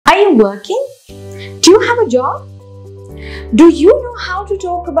you working? Do you have a job? Do you know how to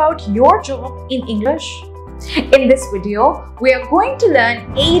talk about your job in English? In this video, we are going to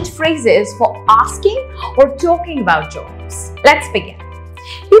learn 8 phrases for asking or talking about jobs. Let's begin.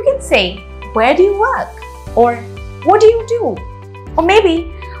 You can say, where do you work? Or what do you do? Or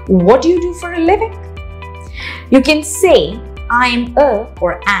maybe, what do you do for a living? You can say, I'm a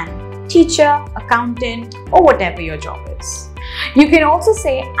or an teacher, accountant, or whatever your job is. You can also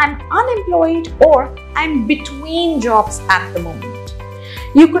say, I'm unemployed or I'm between jobs at the moment.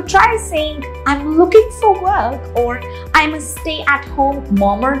 You could try saying, I'm looking for work or I'm a stay-at-home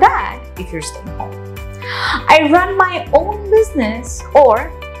mom or dad if you're staying home. I run my own business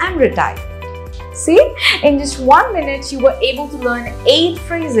or I'm retired. See, in just 1 minute, you were able to learn 8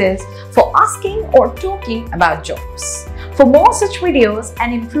 phrases for asking or talking about jobs. For more such videos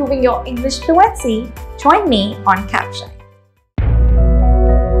and improving your English fluency, join me on Capshine.